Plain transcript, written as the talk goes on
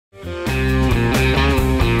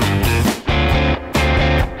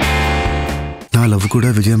Love కూడా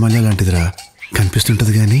విజయమాల్య లాంటిదిరా,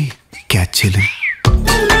 కనిపిస్తుంటది కానీ catch చేయలేం.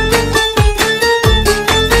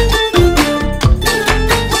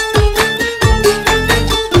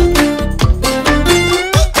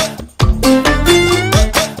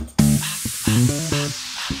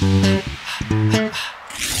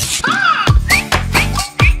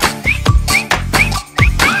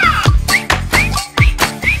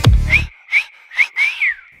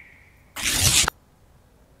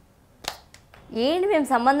 ఏంటి మేము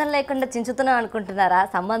సంబంధం లేకుండా చించుతున్నాం అనుకుంటున్నారా?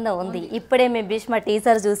 సంబంధం ఉంది. ఇప్పుడే మేము భీష్మ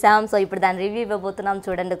టీజర్ చూసాం. సో ఇప్పుడు దాని రివ్యూ ఇవ్వబోతున్నాం.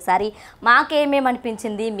 చూడండి ఒకసారి. మాకేమేమి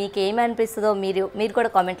అనిపించింది, మీకు ఏమి అనిపిస్తుందో మీరు కూడా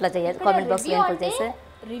కామెంట్లో చేయాలి. కామెంట్ బాక్స్లో చేస్తే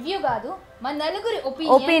రివ్యూ కాదు, మన నలుగురి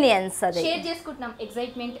ఒపీనియన్స్ అదే షేర్ చేసుకుంటున్నాం.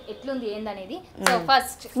 ఎక్సైట్మెంట్ ఎట్లుంది ఏందనేది. So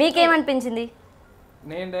first మీకేమనిపించింది?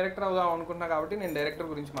 నేను డైరెక్టర్ అవుదాం అనుకుంటున్నా కాబట్టి నేను డైరెక్టర్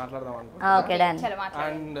గురించి మాట్లాడదాం అనుకుంటున్నా. Okay done.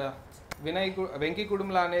 And Venky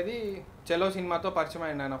Kudumula అనేది చెలో సినిమాతో పరిచయం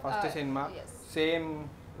అయింది ఆయన ఫస్ట్ సినిమా. సేమ్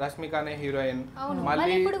రష్మికనే హీరోయిన్,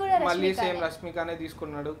 మళ్ళీ సేమ్ రష్మికనే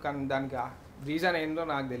తీసుకున్నాడు. కానీ దానికి రీజన్ ఏందో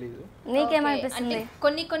నాకు తెలియదు. నీకేమనిపిస్తుంది?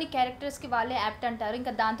 కొన్ని క్యారెక్టర్స్ కి వాళ్ళే యాప్ట్ అంటారు.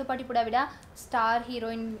 ఇంకా దాంతో పాటు ఇప్పుడు ఆవిడ star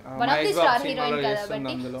heroine, one of the star heroine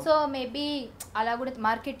కాబట్టి సో మేబీ అలా కూడా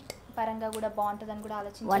మార్కెట్ పరంగా కూడా బాగుంటదని కూడా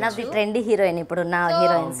ఆలోచించారు. One of the trendy heroine ఇప్పుడు నా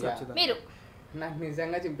హీరోయిన్స్. మీరు నాకు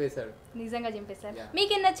నిజంగా చింపేశారు.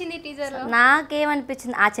 మీకేం నచ్చింది టీజర్ లో?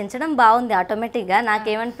 నాకేమనిపించింది, ఆ చించడం బాగుంది ఆటోమేటిక్గా.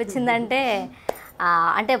 నాకేమనిపించింది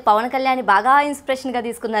అంటే పవన్ కళ్యాణ్ బాగా ఇన్స్పిరేషన్గా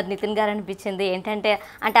తీసుకున్నారు నితిన్ గారు అనిపించింది. ఏంటంటే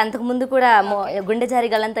అంతకుముందు కూడా గుండె జారి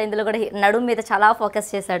గల్లంతా ఇందులో కూడా నడుము మీద చాలా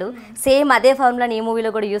ఫోకస్ చేశాడు. సేమ్ అదే ఫార్ములాని ఈ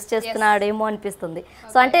మూవీలో కూడా యూస్ చేస్తున్నాడేమో అనిపిస్తుంది.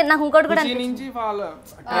 సో అంటే నాకు ఇంకోటి కూడా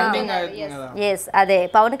ఎస్ అదే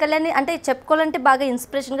పవన్ కళ్యాణ్ అంటే చెప్పుకోవాలంటే బాగా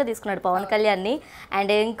ఇన్స్పిరేషన్గా తీసుకున్నాడు పవన్ కళ్యాణ్.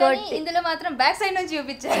 అండ్ ఇంకోటి ఇందులో మాత్రం బ్యాక్ సైడ్ నుంచి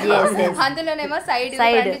చూపించారు, అందులోనేమో సైడ్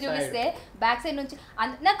చూపిస్తే బ్యాక్ సైడ్ నుంచి.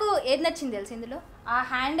 నాకు ఏది నచ్చింది తెలుసు ఇందులో? ఆ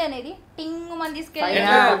హ్యాండ్ అనేది టింగ్ మన తీసుకెళ్ళి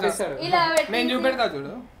ఇలా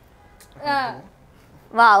చూడు.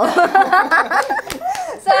 వావ్.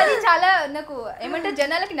 సో అది చాలా నాకు ఏమంటే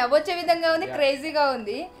జనాలకి నవ్వొచ్చే విధంగా ఉంది, క్రేజీగా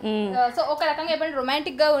ఉంది. సో ఒక రకంగా చెప్పండి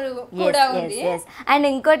రొమాంటిక్ గా కూడా ఉంది. అండ్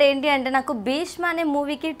ఇంకోటి ఏంటి అంటే నాకు భీష్మ అనే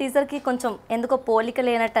మూవీకి టీజర్ కి కొంచెం ఎందుకో పోలిక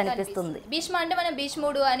లేనట్టు అనిపిస్తుంది. భీష్మ అంటే మనం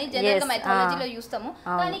భీష్ముడు అని జనరల్ గా మైథాలజీలో చూస్తాము.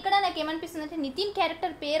 కానీ ఇక్కడ నాకు ఏమనిపిస్తుంది అంటే నితిన్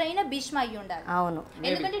క్యారెక్టర్ పేరైనా భీష్మ అయ్యి ఉండాలి. అవును,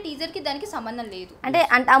 ఎందుకంటే టీజర్ కి దానికి సంబంధం లేదు. అంటే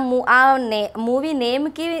ఆ మూవీ నేమ్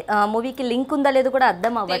కి మూవీకి లింక్ ఉందా లేదు కూడా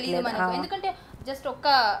అర్థం అవ్వట్లేదు. ఎందుకంటే జస్ట్ ఒక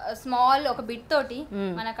స్మాల్ ఒక బిట్ తోటి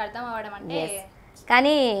మనకు అర్థం అవ్వడం అంటే.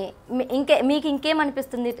 కానీ మీకు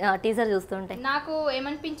ఇంకేమనిపిస్తుంది టీజర్ చూస్తుంటే? నాకు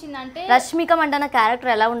ఏమనిపించింది అంటే రష్మిక మండన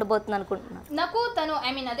క్యారెక్టర్ ఎలా ఉండబోతుంది అనుకుంటున్నాను. నాకు తను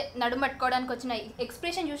అదే నడుము పట్టుకోవడానికి వచ్చిన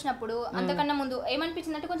ఎక్స్ప్రెషన్ చూసినప్పుడు అంతకన్నా ముందు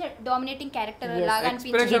ఏమనిపించింది అంటే కొంచెం డామినేటింగ్ క్యారెక్టర్ లాగా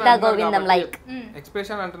అనిపించింది. గీతా గోవిందం లైక్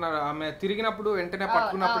ఎక్స్ప్రెషన్ అంటున్నారు, ఆమె తిరిగినప్పుడు వెంటనే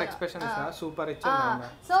పట్టుకున్నప్పుడు ఎక్స్ప్రెషన్ సూపర్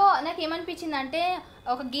ఇచ్చింది. సో నాకు ఏమనిపించింది అంటే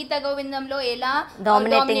ఒక గీతా గోవిందంలో ఎలా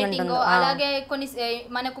డామినేటింగ్, అలాగే కొన్ని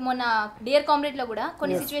మనకు మొన్న డియర్ కామ్రేడ్ లో కూడా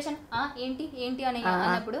కొన్ని సిచ్యువేషన్ ఏంటి ఏంటి అని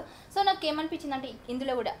అన్నప్పుడు సో నాకు ఏమనిపించింది అంటే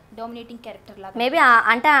ఇందులో కూడా డామినేటింగ్ క్యారెక్టర్ లాగా మేబీ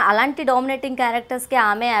అంటే అలాంటి డామినేటింగ్ క్యారెక్టర్స్ కి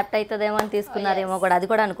ఆమె యాప్ట్ అవుతుందేమో అని తీసుకున్నారేమో కూడా, అది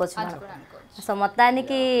కూడా అనుకోవచ్చు. సో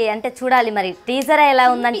మొత్తానికి అంటే చూడాలి మరి టీజర్ ఎలా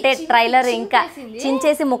ఉందంటే. ట్రైలర్ ఇంకా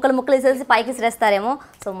చించేసి ముక్కలు వేసేసి పైకి సిరేస్తారేమో.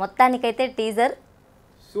 సో మొత్తానికైతే టీజర్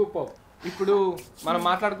సూపర్. ఇప్పుడు మనం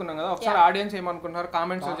మాట్లాడుకున్నాం కదా, ఒకసారి ఆడియన్స్ ఏమనుకుంటున్నారు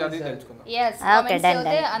కామెంట్స్ చదివి తెలుసుకుందాం.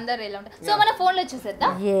 అందరూ ఎలా ఉంటారు. సో మన ఫోన్ లో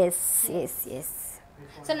చూసేద్దాం.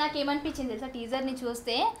 సో నాకు ఏమనిపించింది తెలుసా, టీజర్ ని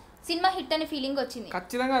చూస్తే సినిమా హిట్ అనే ఫీలింగ్ వచ్చింది.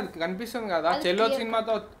 ఖచ్చితంగా కనిపిస్తుంది కదా చెల్లో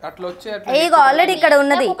సినిమాతో అట్లా వచ్చే. ఆల్రెడీ ఇక్కడ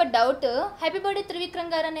ఉన్నది ఒక డౌట్, హ్యాపీ బర్త్డే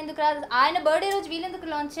త్రివిక్రమ్ గారు అని ఎందుకు రాదు? ఆయన బర్త్డే రోజు వీళ్ళెందుకు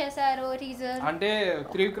లాంచ్ చేశారు టీజర్? అంటే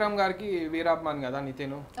త్రివిక్రమ్ గారికి వీరాభిమాన్ కదా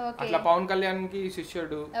నితిన్, అట్లా పవన్ కళ్యాణ్ కి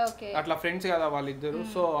శిష్యుడు, అట్లా ఫ్రెండ్స్ కదా వాళ్ళిద్దరు.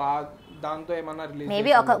 సో దాంతో ఏమన్నా రిలీజ్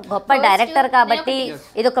మేబీ ఒక గొప్ప డైరెక్టర్ కాబట్టి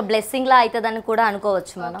ఇది ఒక బ్లెస్సింగ్ లా అవుతుందని కూడా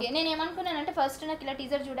అనుకోవచ్చు మనం. నేను ఏమనుకున్నానంటే ఫస్ట్ నాకు ఇలా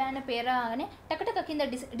టీజర్ చూడాలనే పేరు అని టకటక కింద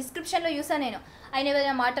డిస్క్రిప్షన్ లో చూసా నేను. ఆయన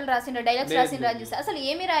ఏదైనా మాటలు రాసిండ్రు, డైలాగ్స్ రాసిండ్రు అని చూసా, అసలు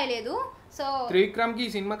ఏమీ రాయలేదు. సో త్రివిక్రమ్ కి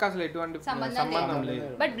ఈ సినిమాకి అసలు ఎటువంటి సంబంధం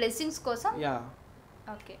లేదు, బట్ బ్లెస్సింగ్స్ కోసం.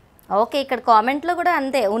 ఓకే, ఇక్కడ కామెంట్ లో కూడా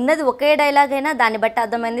అంతే ఉన్నది, ఒకే డైలాగ్ అయినా దాన్ని బట్టి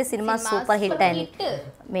అర్థమైంది సినిమా సూపర్ హిట్ అయింది.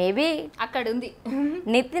 మేబీ అక్కడ ఉంది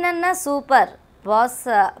నితిన్ అన్న super boss,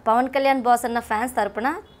 Pawan Kalyan boss అన్న ఫ్యాన్స్ తరపున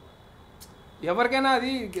ఎవరికైనా అది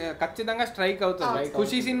ఖచ్చితంగా స్ట్రైక్ అవుతుంది.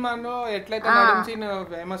 ఖుషి సినిమాలో ఎట్లయితే నడుం సీన్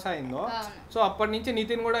ఫేమస్ అయిందో సో అప్పటి నుంచి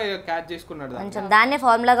నితిన్ కూడా క్యాచ్ చేసుకున్నాడు. కొంచెం దాన్నే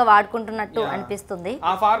ఫార్ములాగా వాడుకుంటున్నట్టు అనిపిస్తుంది.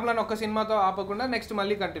 ఆ ఫార్ములాను ఒక సినిమాతో ఆపకుండా నెక్స్ట్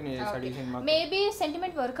మళ్ళీ కంటిన్యూ చేశాడు ఈ సినిమా. మేబీ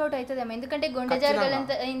సెంటిమెంట్ వర్కౌట్ అవుతుందేమో, ఎందుకంటే గుండె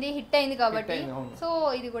జారగలంత అయింది హిట్ అయింది కాబట్టి. సో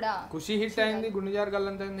ఇది కూడా ఖుషి హిట్ అయింది, గుండె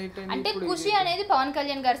జారగలంత హిట్ అయింది. అంటే ఖుషి అనేది పవన్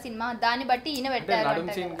కళ్యాణ్ గారి సినిమా, దాన్ని బట్టి ఈయన పెట్టారు.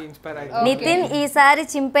 నితిన్ ఈసారి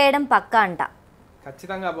చింపేయడం పక్కా అంట.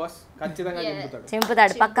 ఖచ్చితంగా బాస్, ఖచ్చితంగా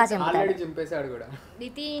చింపుతాడు, పక్కా చింపుతాడు. ఆల్రెడీ చింపేశాడు కూడా.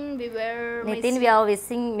 Nitin we are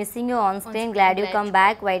missing you on screen. Glad you come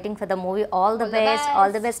back. Waiting for the movie. All the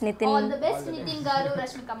best Nitin. All the best Nithin garu,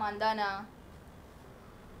 Rashmikha Mandana.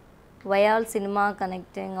 Why all cinema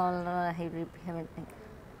connecting all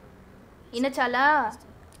ఈయన చాలా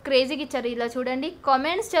క్రేజీగా ఇచ్చారు. ఇలా చూడండి,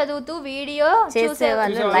 comments చదువుతూ video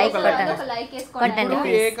చేసేవాళ్ళు like కొట్టండి.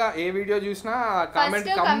 ఏ video చూసినా కామెంట్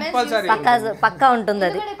కంపల్సరీ పక్కా ఉంటుంది.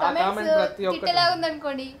 అది తిట్టలా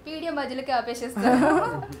ఉందనుకోండి, వీడియో మధ్యలోకి ఆపేసేస్తారు.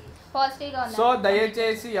 పాజిటివ్ గా ఉన్నారు. సో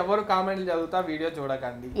దయచేసి ఎవరు కామెంట్లు చదువుతా వీడియో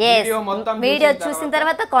చూడకండి. వీడియో చూసిన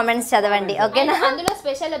తర్వాత కామెంట్స్ చదవండి, ఓకేనా? అందులో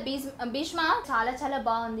స్పెషల్ భీష్మ చాలా చాలా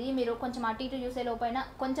బాగుంది. మీరు కొంచెం అటు ఇటు చూసే లోపైన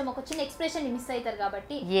కొంచెం ఒక చిన్న ఎక్స్ప్రెషన్ మిస్ అవుతారు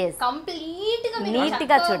కాబట్టి కంప్లీట్ గా నీట్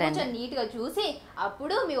గా చూడండి, నీట్ గా చూసి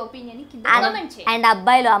అప్పుడు మీ ఒపీనియన్ కింద కామెంట్ చేయండి. అండ్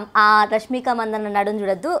అబ్బాయిలు ఆ రష్మిక మందన నడుం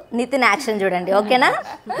చూడద్దు, నితిన్ యాక్షన్ చూడండి, ఓకేనా?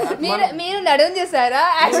 మీరు నడుం చూసారా,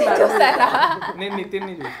 యాక్షన్ చూసారా? నేను నితిన్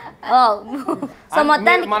ని చూసాను. సో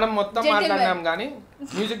మొత్తానికి మనం మొత్తం మాట్లాడినాం కానీ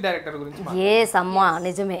మ్యూజిక్ డైరెక్టర్ గురించి yes అమ్మా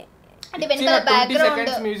నిజమే. అంటే వెనకాల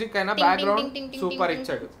బ్యాక్గ్రౌండ్ మ్యూజిక్ అయినా బ్యాక్గ్రౌండ్ సూపర్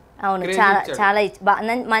ఇచ్చాడు. అవును, చాలా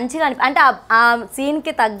మంచిగా అంటే ఆ సీన్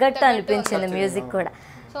కి తగ్గట్టు అనిపించింది మ్యూజిక్ కూడా.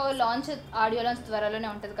 సో ఆడియో లాంచ్ త్వరలోనే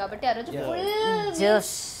ఉంటది కాబట్టి ఆ రోజు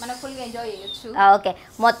మనం ఫుల్ గా ఎంజాయ్ చేయొచ్చు. ఓకే,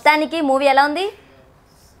 మొత్తానికి మూవీ ఎలా ఉంది?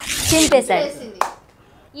 చింపేశాడు.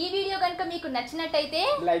 ఈ వీడియో కనుక మీకు నచ్చినట్టయితే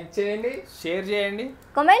లైక్ చేయండి, షేర్ చేయండి,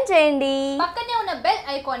 కామెంట్ చేయండి, పక్కనే ఉన్న బెల్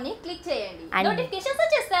ఐకాన్ ని క్లిక్ చేయండి, నోటిఫికేషన్స్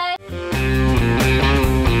వచ్చేస్తాయి.